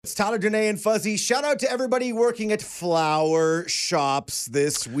It's Tyler, Danae, and Fuzzy. Shout out to everybody working at flower shops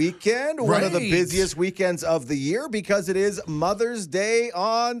this weekend. One of the busiest weekends of the year because it is Mother's Day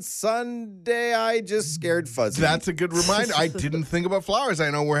on Sunday. I just scared Fuzzy. That's a good reminder. I didn't think about flowers.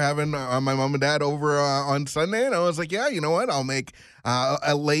 I know we're having my mom and dad over on Sunday, and I was like, yeah, you know what? I'll make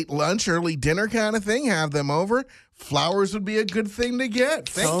a late lunch, early dinner kind of thing, have them over. Flowers would be a good thing to get.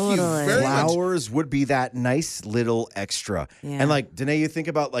 Thank you very much. Flowers would be that nice little extra. Yeah. And like, Danae, you think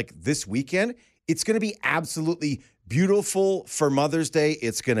about like this weekend, it's going to be absolutely beautiful for Mother's Day.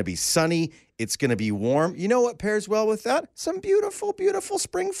 It's going to be sunny. It's going to be warm. You know what pairs well with that? Some beautiful, beautiful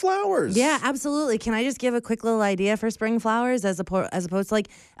spring flowers. Yeah, absolutely. Can I just give a quick little idea for spring flowers as opposed to like,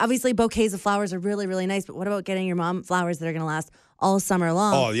 obviously bouquets of flowers are really, really nice, but what about getting your mom flowers that are going to last all summer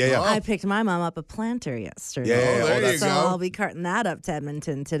long? Oh, yeah. I picked my mom up a planter yesterday. Yeah, there you so go. I'll be carting that up to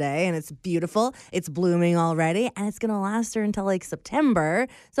Edmonton today, and it's beautiful. It's blooming already, and it's going to last her until like September.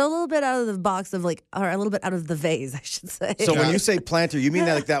 So a little bit out of the box of like, or a little bit out of the vase, I should say. So when you say planter, you mean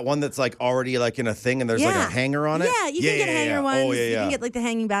that like that one that's like already like in a thing and there's like a hanger on it? Yeah, you can get hanger ones. Oh, You can get like the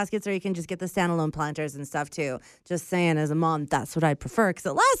hanging baskets, or you can just get the standalone planters and stuff too. Just saying, as a mom, that's what I'd prefer because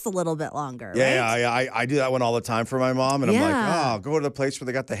it lasts a little bit longer. right? I do that one all the time for my mom, and I'm like, Yeah. oh, go to the place where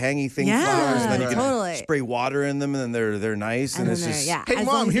they got the hanging thing Yeah, flowers, and then you can totally. spray water in them, and then they're nice, and And it's then just yeah. Hey, as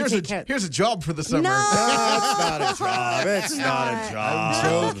long Mom, as you here's take care- a job for the summer. No. it's not a job. It's not a job.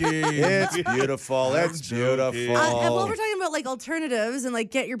 I'm joking. It's beautiful. It's beautiful. well, we're talking about like alternatives and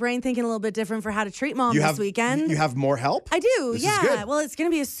like get your brain thinking a little bit different for how to treat mom this weekend. You have more help? I do, This is yeah. good. Well, it's going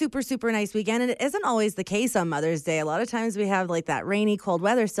to be a super, super nice weekend, and it isn't always the case on Mother's Day. A lot of times we have like that rainy, cold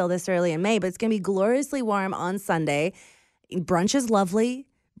weather still this early in May, but it's going to be gloriously warm on Sunday. Brunch is lovely.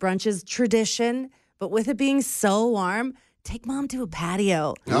 Brunch is tradition, but with it being so warm, take mom to a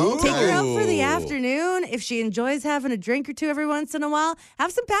patio. Ooh. Take her out for the afternoon. If she enjoys having a drink or two every once in a while,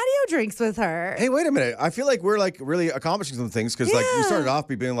 have some patio drinks with her. Hey, wait a minute. I feel like we're like really accomplishing some things because like we Yeah. started off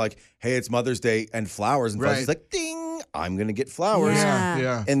by being like, hey, it's Mother's Day and flowers. And Fuzzy's Right. like, ding, I'm going to get flowers. Yeah.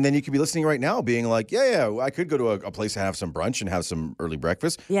 Yeah. And then you could be listening right now being like, yeah, I could go to a place and have some brunch and have some early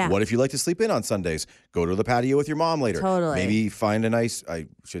breakfast. Yeah. What if you like to sleep in on Sundays? Go to the patio with your mom later. Totally. Maybe find a nice, I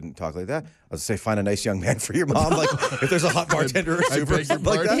shouldn't talk like that. I was say find a nice young man for your mom. Like if there's a hot bartender or I super beg your like that.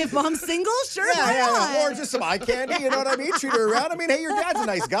 pardon? If mom's single, sure, why Yeah, not? or just some eye candy, you know what I mean? Treat her around. I mean, hey, your dad's a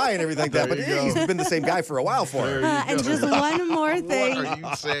nice guy and everything like that, There but you go. he's been the same guy for a while for her. And just one more thing. What are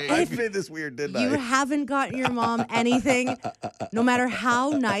you saying? I made this weird, didn't You I? haven't gotten your mom anything, no matter how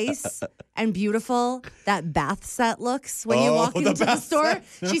nice and beautiful that bath set looks when you Oh, walk the into the bath store.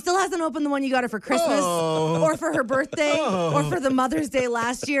 She still hasn't opened the one you got her for Christmas or for her birthday or for the Mother's Day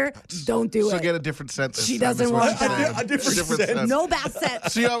last year. Don't do So it. get a different scent this She time, doesn't is what want I'm that. saying. A different scent. No bath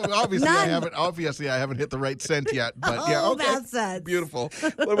set. See, obviously None. I haven't hit the right scent yet, but yeah, Oh, okay. bath sets. Beautiful.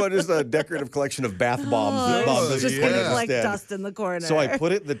 What about just a decorative collection of bath bombs? Oh, bombs it's that just you going put to in collect instead? dust in the corner. So I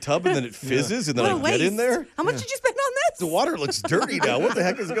put it in the tub and then it fizzes and then What a I get waste. in there. How much did you spend on this? The water looks dirty now. What the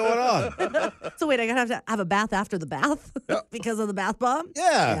heck is going on? So wait, I gotta have to have a bath after the bath because of the bath bomb?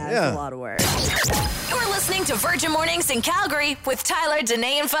 Yeah. It's a lot of work. You're listening to Virgin Mornings in Calgary with Tyler,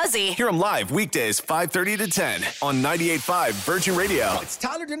 Danae, and Fuzzy. Hear them live weekdays 5:30 to 10 on 98.5 Virgin Radio. It's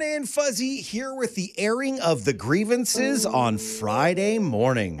Tyler, Danae, and Fuzzy here with the airing of the grievances on Friday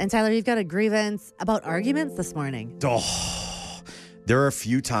morning. And Tyler, you've got a grievance about arguments this morning. There are a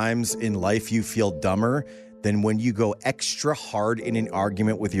few times in life you feel dumber than when you go extra hard in an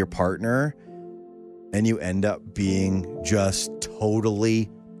argument with your partner and you end up being just totally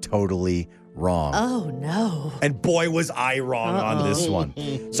wrong. Oh, no. And boy, was I wrong on this one.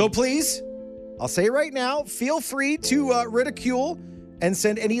 So please, I'll say right now, feel free to ridicule and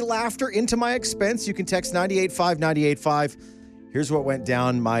send any laughter into my expense. You can text 985 985. Here's what went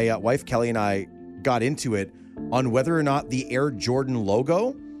down. My wife, Kelly, and I got into it on whether or not the Air Jordan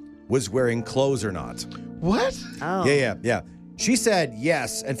logo was wearing clothes or not. What? Oh. Yeah. She said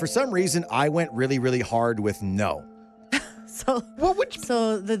yes, and for some reason, I went really hard with no. So What would you?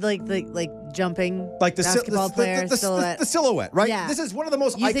 So the like jumping Like the basketball player silhouette. The silhouette, right? Yeah. This is one of the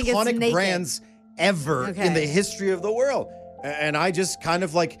most You think it's iconic naked? brands ever Okay. in the history of the world. And I just kind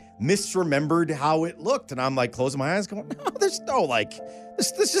of like misremembered how it looked, and I'm like closing my eyes, going, "No, there's no like,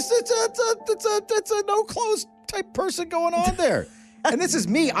 this just it's a no clothes type person going on there." And this is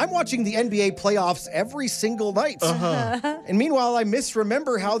me. I'm watching the NBA playoffs every single night. And meanwhile, I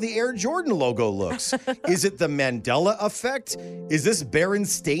misremember how the Air Jordan logo looks. Is it the Mandela effect? Is this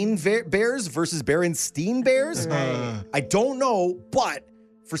Berenstain Bears versus Berenstein Bears? I don't know, but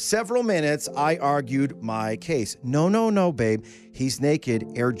for several minutes, I argued my case. No, babe. He's naked.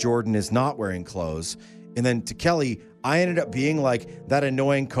 Air Jordan is not wearing clothes. And then to Kelly, I ended up being like that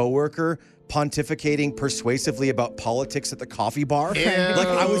annoying coworker pontificating persuasively about politics at the coffee bar. Ew. Like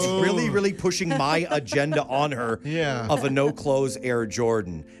I was really, really pushing my agenda on her Yeah. of a no-clothes Air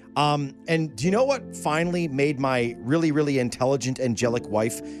Jordan. And do you know what finally made my really, really intelligent, angelic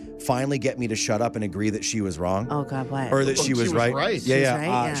wife finally get me to shut up and agree that she was wrong? Oh, God, what? Or that Oh, she was right? right. Yeah, She's yeah. right,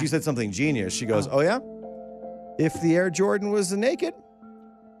 yeah. She said something genius. She goes, oh yeah? If the Air Jordan was naked,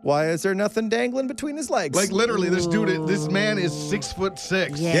 why is there nothing dangling between his legs? Like literally, this man is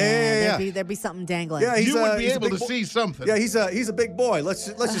 6'6". yeah, yeah. There'd be something dangling. Yeah, You would be he's a able big to see something. Yeah, he's a big boy. Let's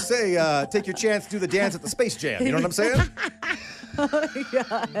just say, take your chance, do the dance at the Space Jam. You know what I'm saying? Oh, my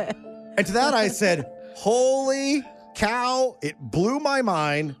God. And to that I said, holy cow, it blew my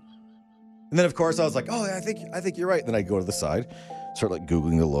mind. And then of course I was like, oh, I think you're right. And then I go to the side, start like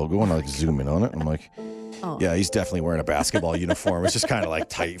Googling the logo and I like zoom in on it. And I'm like, yeah, he's definitely wearing a basketball uniform. It's just kind of like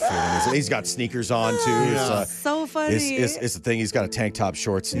tight for him. He's got sneakers on too. Yeah. So funny. It's the thing. He's got a tank top,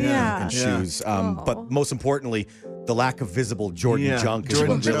 shorts, and, Yeah. and Yeah. shoes. But most importantly, the lack of visible Jordan Yeah, junk is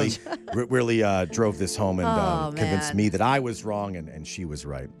Jordan what really drove this home and convinced man. me that I was wrong and she was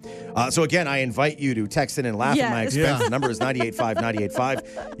right. So again, I invite you to text in and laugh at my Yes. expense. Yeah. The number is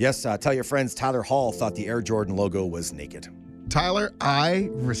 985-985. Yes, tell your friends Tyler Hall thought the Air Jordan logo was naked. Tyler, I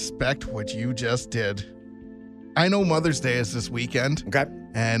respect what you just did. I know Mother's Day is this weekend, Okay.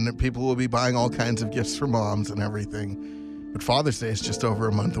 and people will be buying all kinds of gifts for moms and everything. But Father's Day is just over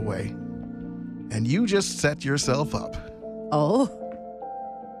a month away. And you just set yourself up Oh.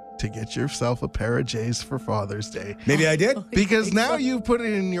 to get yourself a pair of J's for Father's Day. Maybe I did. Because now you've put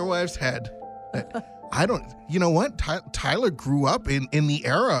it in your wife's head. You know what? Tyler grew up in the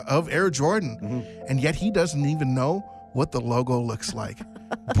era of Air Jordan, and yet he doesn't even know what the logo looks like.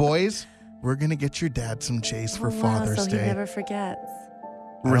 Boys, we're going to get your dad some J's for Father's so Day. he never forgets.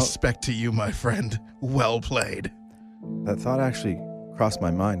 Respect to you, my friend. Well played. That thought actually crossed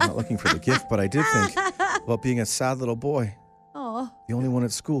my mind, not looking for the gift, but I did think about being a sad little boy. Oh. The only one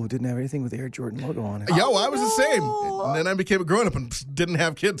at school who didn't have anything with the Air Jordan logo on it. Yo, I was the same. And then I became a grown-up and didn't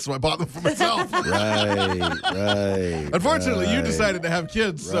have kids, so I bought them for myself. Right. Unfortunately, you right. decided to have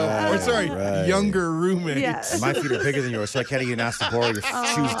kids, Right. younger roommates. Yeah. My feet are bigger than yours, so I can't even ask to borrow your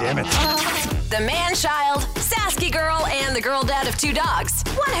shoes, damn it. The man-child, Sasky girl, and the girl dad of 2 dogs.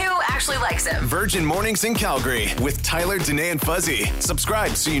 One who actually likes him. Virgin Mornings in Calgary with Tyler, Danae, and Fuzzy.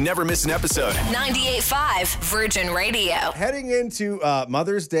 Subscribe so you never miss an episode. 98.5 Virgin Radio. Heading into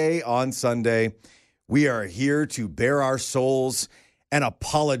Mother's Day on Sunday, we are here to bare our souls and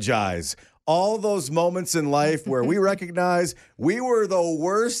apologize. All those moments in life where we recognize we were the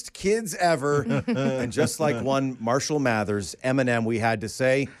worst kids ever. And just like one Marshall Mathers, Eminem, we had to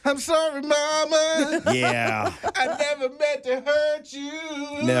say, I'm sorry, Mama. yeah, I never meant to hurt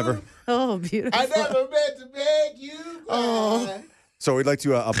you. never. Oh, beautiful. I never meant to make you cry. So we'd like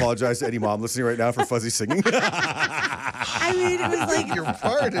to apologize to any mom listening right now for Fuzzy singing. I mean, it was like, Your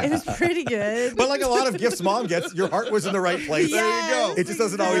part. it was pretty good. But like a lot of gifts mom gets, your heart was in the right place. There you go. It just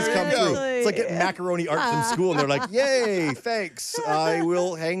doesn't always come There you through. go. It's like getting macaroni art from school, and they're like, yay, thanks. I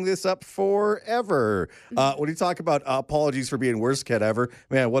will hang this up forever. When you talk about apologies for being worst kid ever,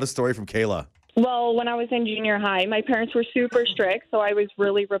 man, what a story from Kayla. Well, when I was in junior high, my parents were super strict, so I was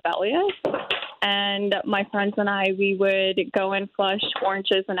really rebellious. And my friends and I, we would go and flush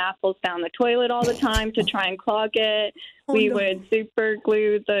oranges and apples down the toilet all the time to try and clog it. We would super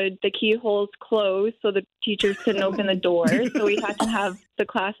glue the keyholes closed so the teachers couldn't open the doors. So we had to have the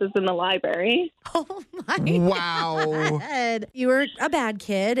classes in the library. Oh, my Wow. God. You were a bad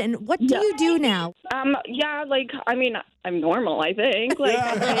kid. And what do you do now? Yeah, I'm normal, I think. Like,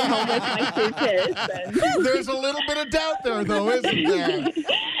 I stay home with my 2 kids. And There's a little bit of doubt there, though, isn't there?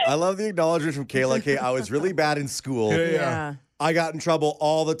 I love the acknowledgement from Kayla. Okay, I was really bad in school. Yeah. I got in trouble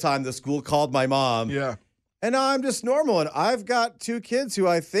all the time. The school called my mom. Yeah. And now I'm just normal, and I've got 2 kids who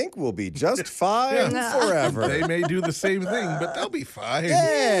I think will be just fine forever. They may do the same thing, but they'll be fine.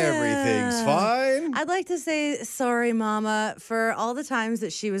 Everything's fine. I'd like to say sorry, Mama, for all the times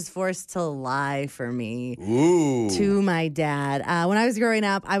that she was forced to lie for me Ooh. to my dad. When I was growing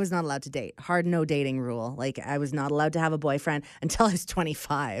up, I was not allowed to date. Hard no dating rule. Like, I was not allowed to have a boyfriend until I was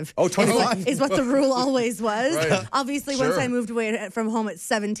 25. Oh, 25? Is what the rule always was. Right. Obviously, Sure. once I moved away from home at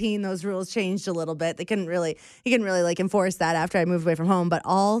 17, those rules changed a little bit. They couldn't really really like enforce that after I moved away from home. But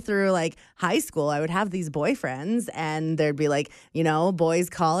all through like high school, I would have these boyfriends, and there'd be like, boys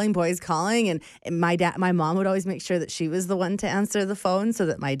calling, and my mom would always make sure that she was the one to answer the phone so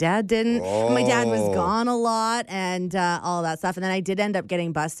that my dad didn't. And my dad was gone a lot and all that stuff. And then I did end up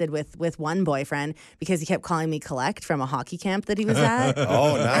getting busted with one boyfriend because he kept calling me collect from a hockey camp that he was at.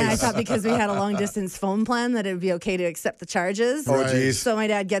 Oh, nice. And I thought because we had a long distance phone plan that it would be okay to accept the charges. Oh, geez. So my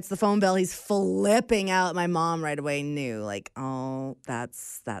dad gets the phone bill. He's flipping out. My mom right away knew, like, oh,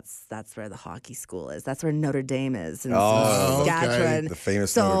 that's where the hockey school is. That's where Notre Dame is in Saskatchewan. The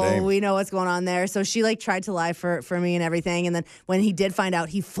famous so Notre Dame. we know what's going on there. So she like tried to lie for me and everything. And then when he did find out,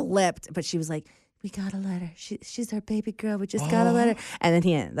 he flipped. But she was like, we got a letter. She's our baby girl. We just got a letter. And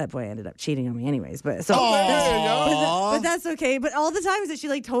then that boy ended up cheating on me anyways. But but that's okay. But all the times that she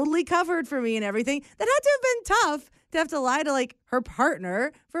like totally covered for me and everything, that had to have been tough to have to lie to like her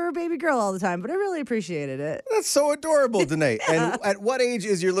partner for her baby girl all the time. But I really appreciated it. That's so adorable, Danae. And at what age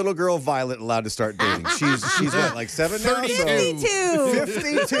is your little girl Violet allowed to start dating? She's what, like 7 now? 52.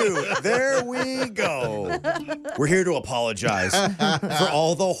 52. There we go. We're here to apologize for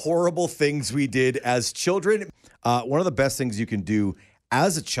all the horrible things we did as children. One of the best things you can do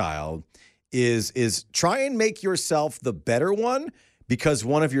as a child is try and make yourself the better one because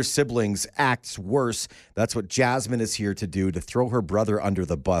one of your siblings acts worse. That's what Jasmine is here to do, to throw her brother under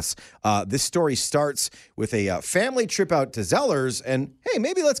the bus. This story starts with a family trip out to Zellers, and hey,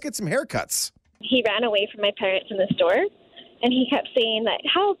 maybe let's get some haircuts. He ran away from my parents in the store, and he kept saying that,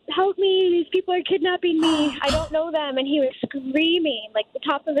 help me, these people are kidnapping me, I don't know them. And he was screaming like the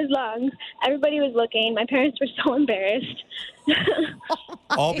top of his lungs. Everybody was looking. My parents were so embarrassed.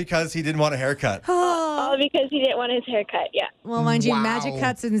 All because he didn't want a haircut. All because he didn't want his haircut, yeah. Well, mind you, Magic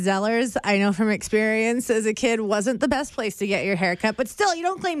Cuts and Zellers, I know from experience as a kid, wasn't the best place to get your haircut. But still, you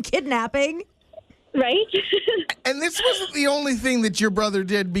don't claim kidnapping. Right? And this wasn't the only thing that your brother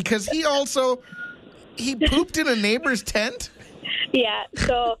did, because he pooped in a neighbor's tent? Yeah,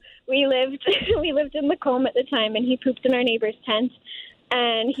 so we lived in Macomb at the time, and he pooped in our neighbor's tent.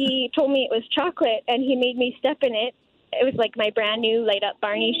 And he told me it was chocolate, and he made me step in it. It was like my brand new light up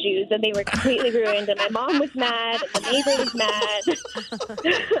Barney shoes, and they were completely ruined. And my mom was mad, and the neighbor was mad.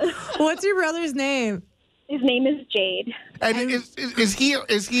 What's your brother's name? His name is Jade. And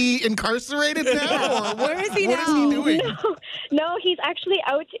is he incarcerated now? Or Where is he now? What is he doing? No, he's actually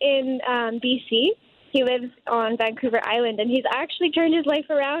out in BC. He lives on Vancouver Island, and he's actually turned his life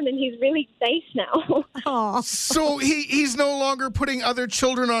around, and he's really nice now. Aw. So he's no longer putting other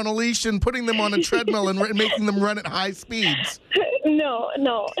children on a leash and putting them on a treadmill and making them run at high speeds.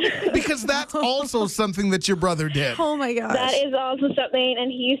 No. Because that's also something that your brother did. Oh, my gosh. That is also something,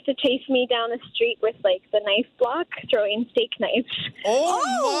 and he used to chase me down the street with, like, the knife block, throwing steak knives.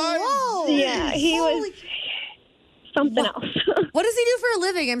 Oh, my. Yeah, he was something else. What does he do for a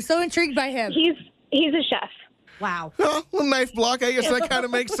living? I'm so intrigued by him. He's a chef. Wow. Well, knife block, I guess that kind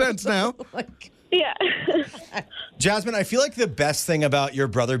of makes sense now. Yeah. Jasmine, I feel like the best thing about your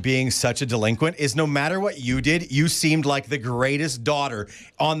brother being such a delinquent is no matter what you did, you seemed like the greatest daughter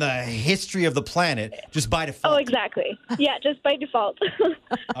on the history of the planet just by default. Oh, exactly. Yeah, just by default.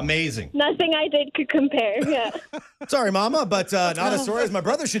 Amazing. Nothing I did could compare. Yeah. Sorry, Mama, but not as sore as my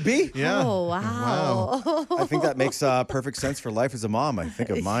brother should be. Yeah. Oh, wow. I think that makes perfect sense for life as a mom. I think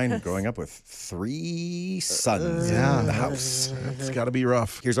of mine growing up with 3 sons in the house. It's got to be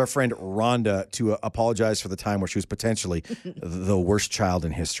rough. Here's our friend Rhonda to apologize for the time where she was potentially the worst child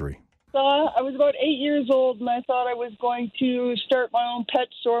in history. So I was about 8 years old, and I thought I was going to start my own pet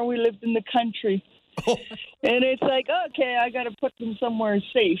store. We lived in the country. And it's like, okay, I got to put them somewhere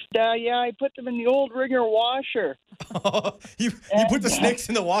safe. I put them in the old Ringer washer. You put the snakes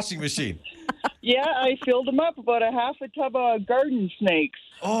in the washing machine. Yeah, I filled them up, about a half a tub of garden snakes.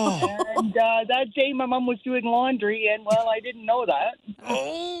 Oh. And that day my mom was doing laundry, and, well, I didn't know that.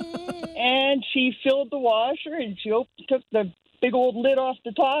 Oh. And she filled the washer, and she took the big old lid off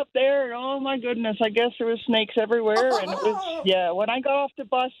the top there, and oh, my goodness, I guess there was snakes everywhere. And it was, when I got off the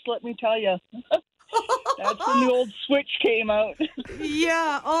bus, let me tell you, that's when the old switch came out.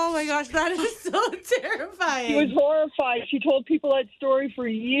 Yeah. Oh, my gosh. That is so terrifying. She was horrified. She told people that story for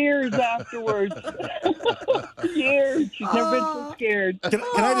years afterwards. Years. She's never been so scared. Can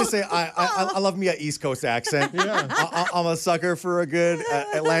I just say, I love me an East Coast accent. Yeah. I'm a sucker for a good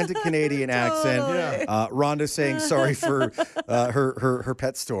Atlantic Canadian accent. Yeah. Rhonda saying sorry for her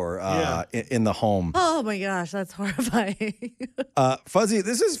pet store in the home. Oh, my gosh. That's horrifying. Fuzzy,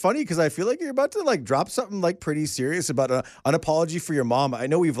 this is funny because I feel like you're about to like drop something like pretty serious about an apology for your mom. I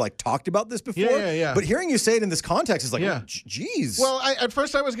know we've like talked about this before. Yeah. But hearing you say it in this context is like, Yeah. oh, geez. Well, at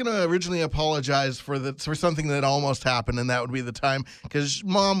first I was going to originally apologize for something that almost happened, and that would be the time because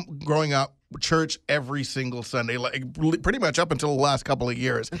Mom, growing up, church every single Sunday, like pretty much up until the last couple of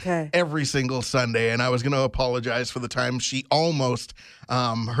years. Okay. Every single Sunday, and I was going to apologize for the time she almost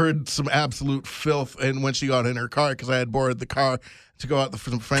heard some absolute filth, and when she got in her car because I had borrowed the car to go out with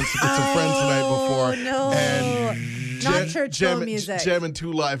some friends to get some friends the night before. No. And Not church film music. Jamming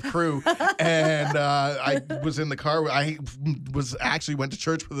 2 Live Crew, and I was in the car. I went to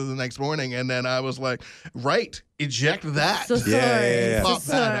church with her the next morning, and then I was like, right, eject that. So sorry. Yeah. Pop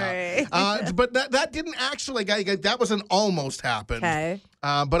So that sorry. out. But that didn't actually, that was an almost happened. Okay.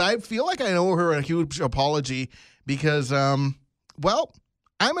 But I feel like I owe her a huge apology because, well,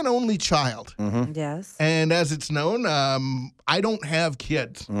 I'm an only child. Yes. And as it's known, I don't have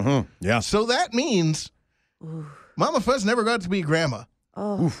kids. Yeah. So that means Mama Fuzz never got to be grandma.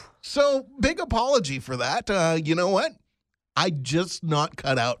 Oh. So big apology for that. You know what? I just not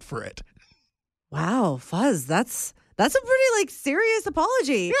cut out for it. Wow, Fuzz, that's a pretty like serious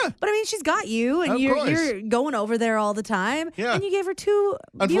apology. Yeah. But I mean, she's got you, and Of you're course. going over there all the time. Yeah. And you gave her 2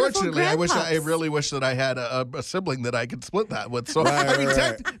 Unfortunately, I grandpups. really wish that I had a sibling that I could split that with. So Right, I mean,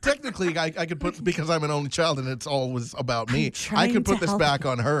 right. technically, I could put, because I'm an only child and it's always about me. I trying could put to this help back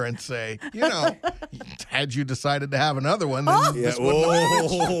on her and say, had you decided to have another one, then Oh. this wouldn't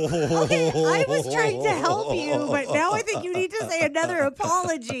have Okay, I was trying to help you, but now I think you need to say another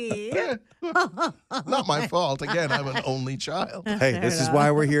apology. Not my fault. Again, I'm an only child. Hey, this is why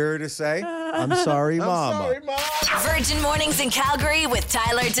we're here to say, I'm sorry, Mama. I'm sorry, Mom. Virgin Mornings in Calgary with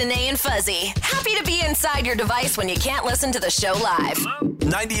Tyler, Danae, and Fuzzy. Happy to be inside your device when you can't listen to the show live.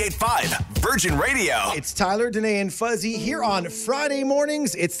 98.5 Virgin Radio. It's Tyler, Danae, and Fuzzy here on Friday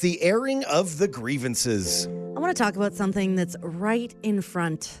mornings. It's the airing of the grievances. I want to talk about something that's right in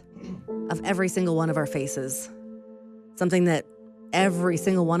front of every single one of our faces. Something that every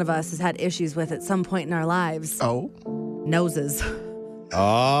single one of us has had issues with at some point in our lives. Oh. Noses.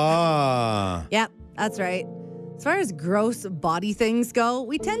 Ah. Yep, that's right. As far as gross body things go,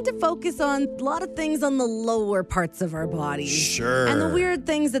 we tend to focus on a lot of things on the lower parts of our bodies. Sure. And the weird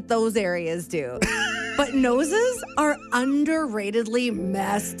things that those areas do. But noses are underratedly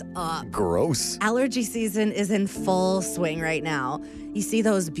messed up. Gross. Allergy season is in full swing right now. You see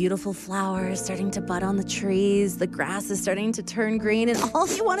those beautiful flowers starting to bud on the trees, the grass is starting to turn green, and all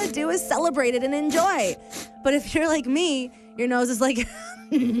you want to do is celebrate it and enjoy. But if you're like me, your nose is like,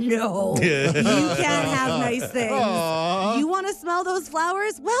 no, you can't have nice things. You want to smell those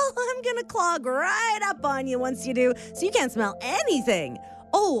flowers? Well, I'm going to clog right up on you once you do, so you can't smell anything.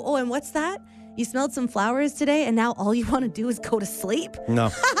 Oh, and what's that? You smelled some flowers today, and now all you want to do is go to sleep?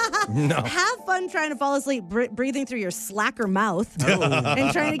 No. No. Have fun trying to fall asleep, breathing through your slacker mouth,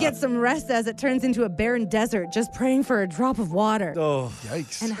 and trying to get some rest as it turns into a barren desert, just praying for a drop of water. Oh.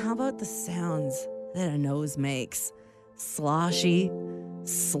 Yikes. And how about the sounds that a nose makes? Sloshy,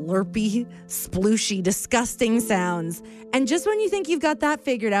 slurpy, splooshy, disgusting sounds. And just when you think you've got that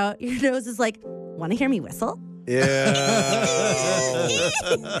figured out, your nose is like, want to hear me whistle? Yeah.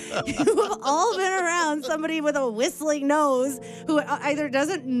 You've all been around somebody with a whistling nose who either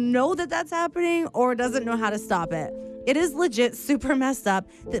doesn't know that that's happening or doesn't know how to stop it. It is legit super messed up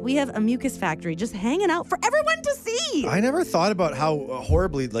that we have a mucus factory just hanging out for everyone to see. I never thought about how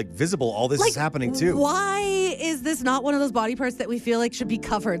horribly visible all this is happening too. Why is this not one of those body parts that we feel like should be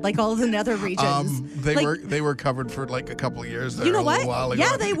covered like all the nether regions? They were covered for like a couple of years there. You know a little what? while ago.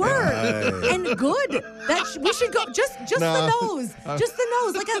 Yeah, they were, and good. We should go just Nah. the nose, just the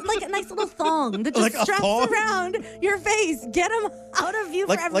nose, like a nice little thong that just Like a straps thong? around your face. Get them out of view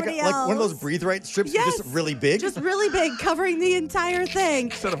for everybody else. Like one of those breathe right strips, Yes. just really big. Just really big, covering the entire thing.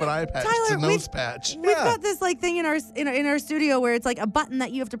 Instead of an eye patch, it's Tyler, a nose patch. We've got this thing in our studio where it's like a button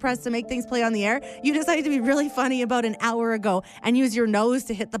that you have to press to make things play on the air. You decided to be really funny about an hour ago and use your nose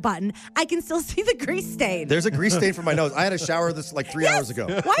to hit the button. I can still see the grease stain. There's a grease stain from my nose. I had a shower this like 3 hours ago.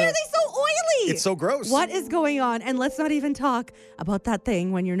 Why are they so oily? It's so gross. What is going on? And let's not even talk about that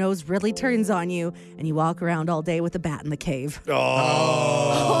thing when your nose really turns on you and you walk around all day with a bat in the cave. One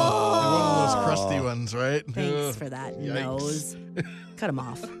of those crusty ones, right? Thanks for that Yikes. nose. Cut him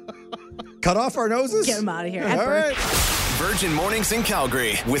off. Cut off our noses? Get him out of here. All right. Virgin Mornings in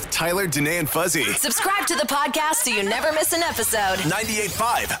Calgary with Tyler, Danae, and Fuzzy. Subscribe to the podcast so you never miss an episode.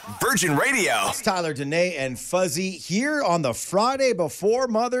 98.5 Virgin Radio. It's Tyler, Danae, and Fuzzy here on the Friday before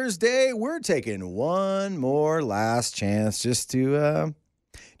Mother's Day. We're taking one more last chance just to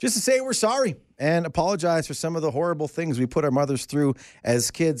just to say we're sorry and apologize for some of the horrible things we put our mothers through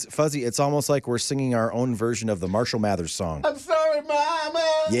as kids. Fuzzy, it's almost like we're singing our own version of the Marshall Mathers song. I'm sorry,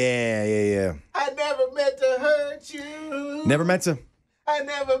 Mama. Yeah. I never meant to hurt you. Never meant to. I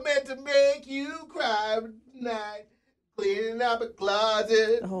never meant to make you cry tonight. Cleaning up a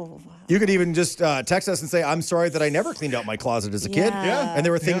closet. Oh, wow. You could even just text us and say, I'm sorry that I never cleaned out my closet as a kid. Yeah. And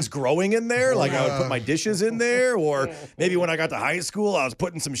there were things growing in there, like I would put my dishes in there, or maybe when I got to high school, I was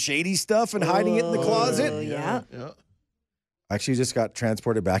putting some shady stuff and hiding it in the closet. Yeah. I actually just got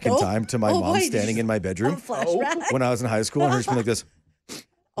transported back in time to my mom standing in my bedroom Flashback. when I was in high school, and her just being like this.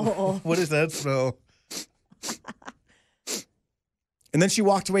 What does that smell? And then she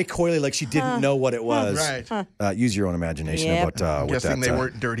walked away coyly like she didn't know what it was. Right. Use your own imagination about I'm what guessing that, they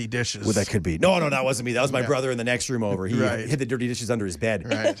weren't dirty dishes. what that could be. No, that wasn't me. That was my brother in the next room over. He Right. hid the dirty dishes under his bed.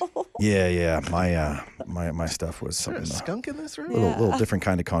 Right. Yeah. My stuff was Is there something a skunk in this room? little different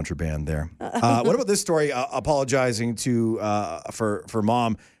kind of contraband there. What about this story? Apologizing to for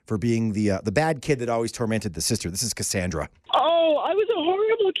mom for being the bad kid that always tormented the sister. This is Cassandra. Oh, I was a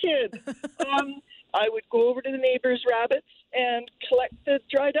horrible kid. I would go over to the neighbor's rabbits and collect the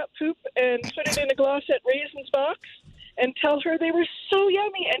dried up poop and put it in a Glossette raisins box and tell her they were so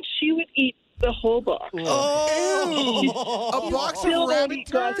yummy, and she would eat the whole box. A box of Still don't rabbit eat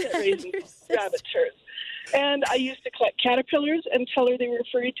Glossette raisins, rabbit turds. And I used to collect caterpillars and tell her they were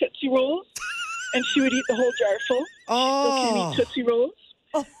furry Tootsie Rolls, and she would eat the whole jar full. Still can't eat Tootsie Rolls.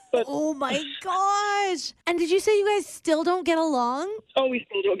 But, Oh my gosh. And did you say you guys still don't get along? oh, we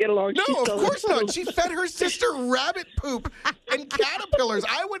still don't get along. She's No, of still- course not. She fed her sister rabbit poop and caterpillars.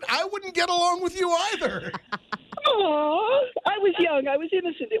 I wouldn't get along with you either. Aw, I was young. I was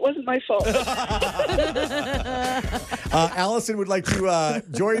innocent. It wasn't my fault. Allison would like to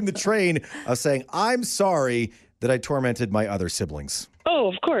join the train of saying, I'm sorry that I tormented my other siblings. Oh,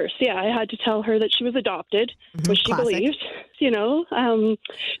 of course. Yeah, I had to tell her that she was adopted, which she Classic. believed.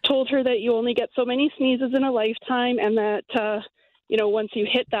 Told her that you only get so many sneezes in a lifetime, and that once you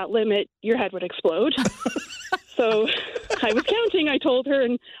hit that limit, your head would explode. So I was counting. I told her,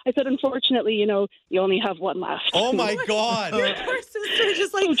 and I said, unfortunately, you only have one left. Oh my God. Your poor sister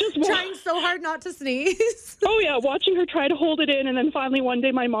just trying so hard not to sneeze. Oh yeah, watching her try to hold it in, and then finally one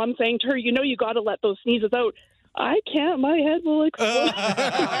day, my mom saying to her, you got to let those sneezes out. I can't. My head will explode.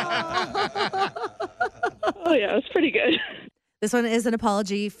 Oh yeah, it's pretty good. This one is an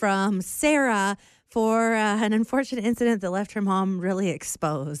apology from Sarah for an unfortunate incident that left her mom really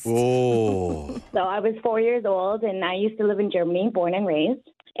exposed. Oh. So I was 4 years old, and I used to live in Germany, born and raised.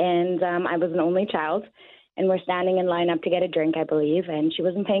 And I was an only child, and we're standing in line up to get a drink, I believe, and she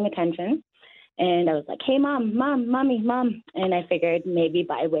wasn't paying attention. And I was like, hey, mommy. And I figured maybe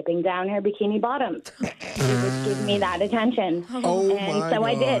by whipping down her bikini bottoms, she would give me that attention. Oh, and my so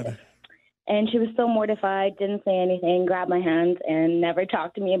I God. did. And she was so mortified, didn't say anything, grabbed my hand, and never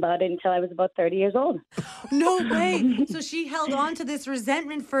talked to me about it until I was about 30 years old. No way. So she held on to this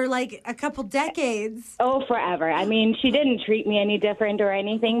resentment for like a couple decades. Oh, forever. I mean, she didn't treat me any different or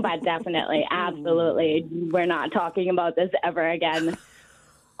anything, but definitely, absolutely, we're not talking about this ever again.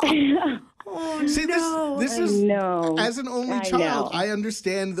 Oh, See, no. this is No. as an only I child, know. I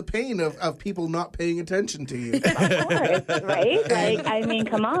understand the pain of people not paying attention to you. Of course, right? Like, I mean,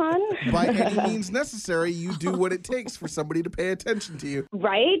 come on. By any means necessary, you do what it takes for somebody to pay attention to you.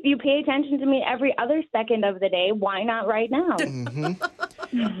 Right? You pay attention to me every other second of the day. Why not right now?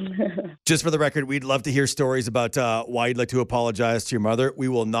 Just for the record, we'd love to hear stories about why you'd like to apologize to your mother. We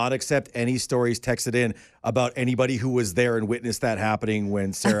will not accept any stories texted in about anybody who was there and witnessed that happening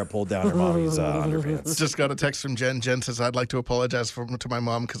when Sarah pulled down her mommy's underpants. Just got a text from Jen. Jen says, I'd like to apologize to my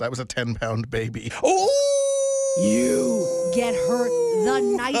mom because I was a 10-pound baby. Oh! You! Get her the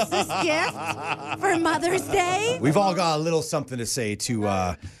nicest gift for Mother's Day. We've all got a little something to say to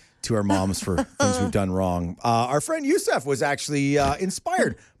our moms for things we've done wrong. Our friend Yusef was actually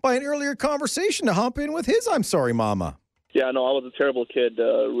inspired by an earlier conversation to hop in with his I'm sorry, mama. Yeah, no, I was a terrible kid.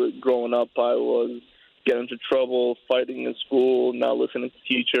 Growing up, I was getting into trouble, fighting in school, not listening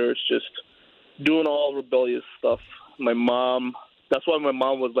to teachers, just doing all rebellious stuff. That's why my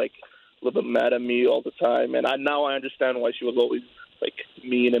mom was like a little bit mad at me all the time. And now I understand why she was always like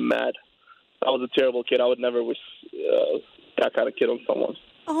mean and mad. I was a terrible kid. I would never wish that kind of kid on someone.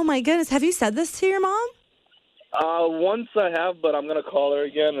 Oh my goodness. Have you said this to your mom? Once I have, but I'm going to call her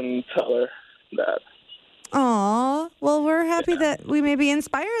again and tell her that. Aw, well, we're happy that we maybe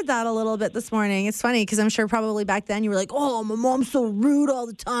inspired that a little bit this morning. It's funny because I'm sure probably back then you were like, oh, my mom's so rude all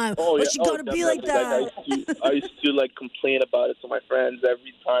the time. Oh, Why yeah. she gotta be like that? I used to like complain about it to my friends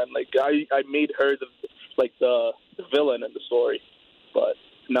every time. Like I made her the villain in the story, but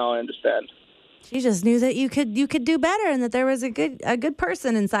now I understand. She just knew that you could do better and that there was a good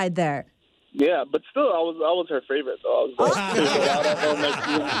person inside there. Yeah, but still, I was her favorite. So I was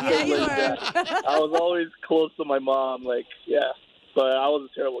Yeah, you were. I was always close to my mom. Like, yeah. But I was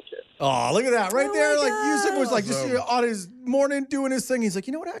a terrible kid. Oh, look at that. Right Oh there. my Like, God. Yusuf was like just on his morning doing his thing. He's like,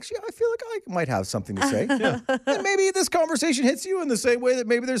 you know what? Actually, I feel like I might have something to say. And maybe this conversation hits you in the same way that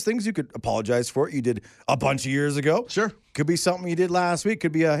maybe there's things you could apologize for you did a bunch of years ago. Sure. Could be something you did last week.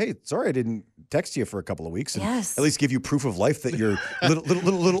 Could be hey, sorry I didn't text you for a couple of weeks. And Yes. at least give you proof of life that your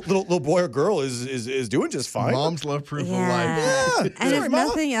little boy or girl is doing just fine. Moms love proof of life. Yeah. And Sorry, if Mama.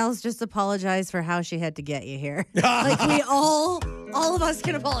 nothing else, just apologize for how she had to get you here. Like we all of us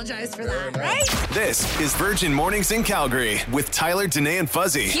can apologize for that, right? This is Virgin Mornings in Calgary with Tyler, Danae, and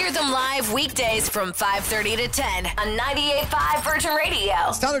Fuzzy. Hear them live weekdays from 5:30 to 10 on 98.5 Virgin Radio.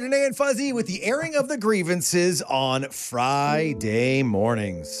 It's Tyler, Danae, and Fuzzy with the airing of the grievances on Friday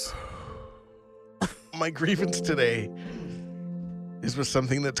mornings. My grievance today is with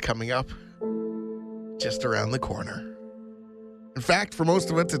something that's coming up just around the corner. In fact, for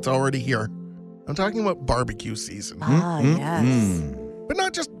most of us, it's already here. I'm talking about barbecue season. Yes. But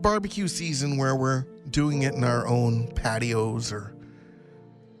not just barbecue season where we're doing it in our own patios or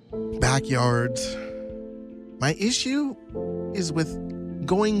backyards. My issue is with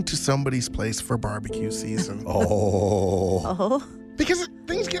going to somebody's place for barbecue season. Oh. Because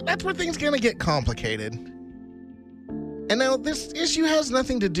that's where things gonna get complicated. And now this issue has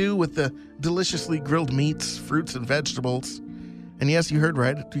nothing to do with the deliciously grilled meats, fruits, and vegetables. And yes, you heard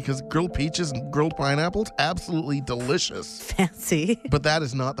right, because grilled peaches and grilled pineapples, absolutely delicious. Fancy. But that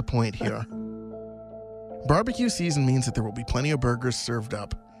is not the point here. Barbecue season means that there will be plenty of burgers served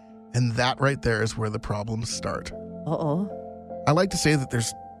up. And that right there is where the problems start. Uh-oh. I like to say that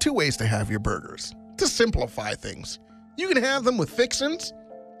there's two ways to have your burgers, to simplify things. You can have them with fixins,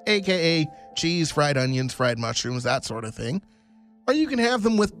 aka cheese, fried onions, fried mushrooms, that sort of thing. Or you can have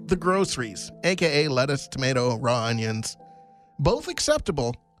them with the groceries, aka lettuce, tomato, raw onions. Both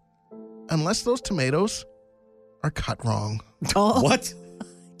acceptable, unless those tomatoes are cut wrong. Oh. What?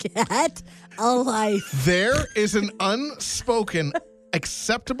 Get a life. There is an unspoken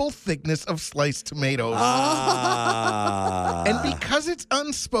acceptable thickness of sliced tomatoes. And because it's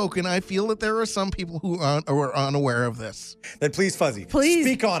unspoken, I feel that there are some people who are unaware of this. Then please, Fuzzy, Please.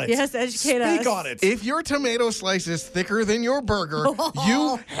 speak on it. Yes, educate us. Speak on it. If your tomato slice is thicker than your burger,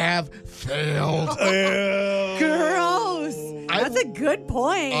 you have failed. Gross. That's a good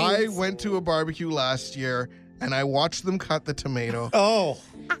point. I went to a barbecue last year and I watched them cut the tomato. Oh.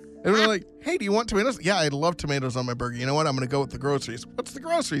 And they're like, hey, do you want tomatoes? Yeah, I love tomatoes on my burger. You know what? I'm going to go with the groceries. What's the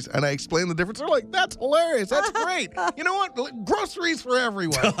groceries? And I explained the difference. They're like, that's hilarious. That's great. You know what? Groceries for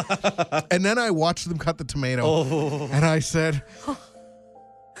everyone. And then I watched them cut the tomato. And I said,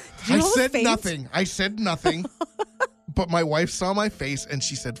 you almost faint? nothing. I said nothing. But my wife saw my face and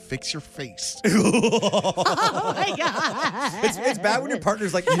she said, fix your face. Oh my God. It's bad when your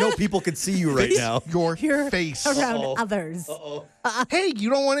partner's like, people can see you right now. Your You're face. around others. Hey, you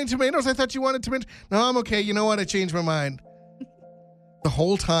don't want any tomatoes? I thought you wanted tomatoes. No, I'm okay. You know what? I changed my mind. The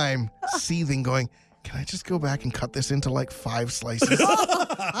whole time, seething, going, can I just go back and cut this into like 5 slices?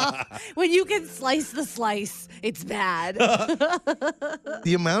 When you can slice the slice, it's bad.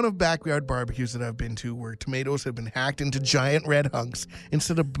 The amount of backyard barbecues that I've been to where tomatoes have been hacked into giant red hunks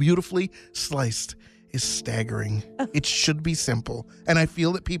instead of beautifully sliced is staggering. It should be simple. And I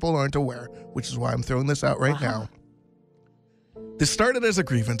feel that people aren't aware, which is why I'm throwing this out right now. This started as a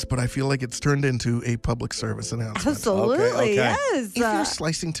grievance, but I feel like it's turned into a public service announcement. Absolutely, Okay. yes. If you're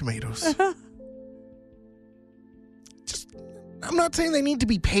slicing tomatoes, I'm not saying they need to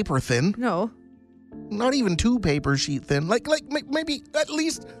be paper thin. No. Not even 2 paper sheet thin. Like maybe at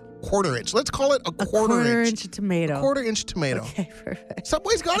least 1/4 inch. Let's call it a quarter inch. tomato. 1/4 inch tomato. Okay, perfect.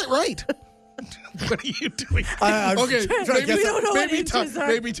 Subway's got it right. What are you doing? I'm Okay, trying to maybe, guess We don't know what maybe, inches are.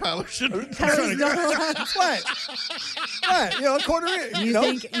 maybe Tyler should. Tyler's not allowed. What? A quarter inch.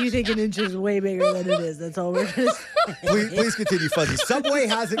 You think an inch is way bigger than it is. That's all we're going to say. Please continue, Fuzzy. Subway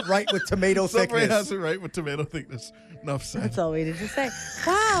has it right with tomato Subway thickness. has it right with tomato thickness. Enough said. That's all we need to say.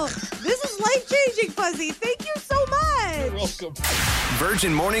 Wow, this is life-changing, Fuzzy. Thank you so much. Welcome.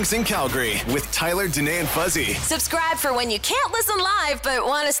 Virgin Mornings in Calgary with Tyler, Danae, and Fuzzy. Subscribe for when you can't listen live but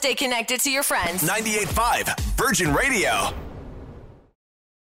want to stay connected to your friends. 98.5 Virgin Radio.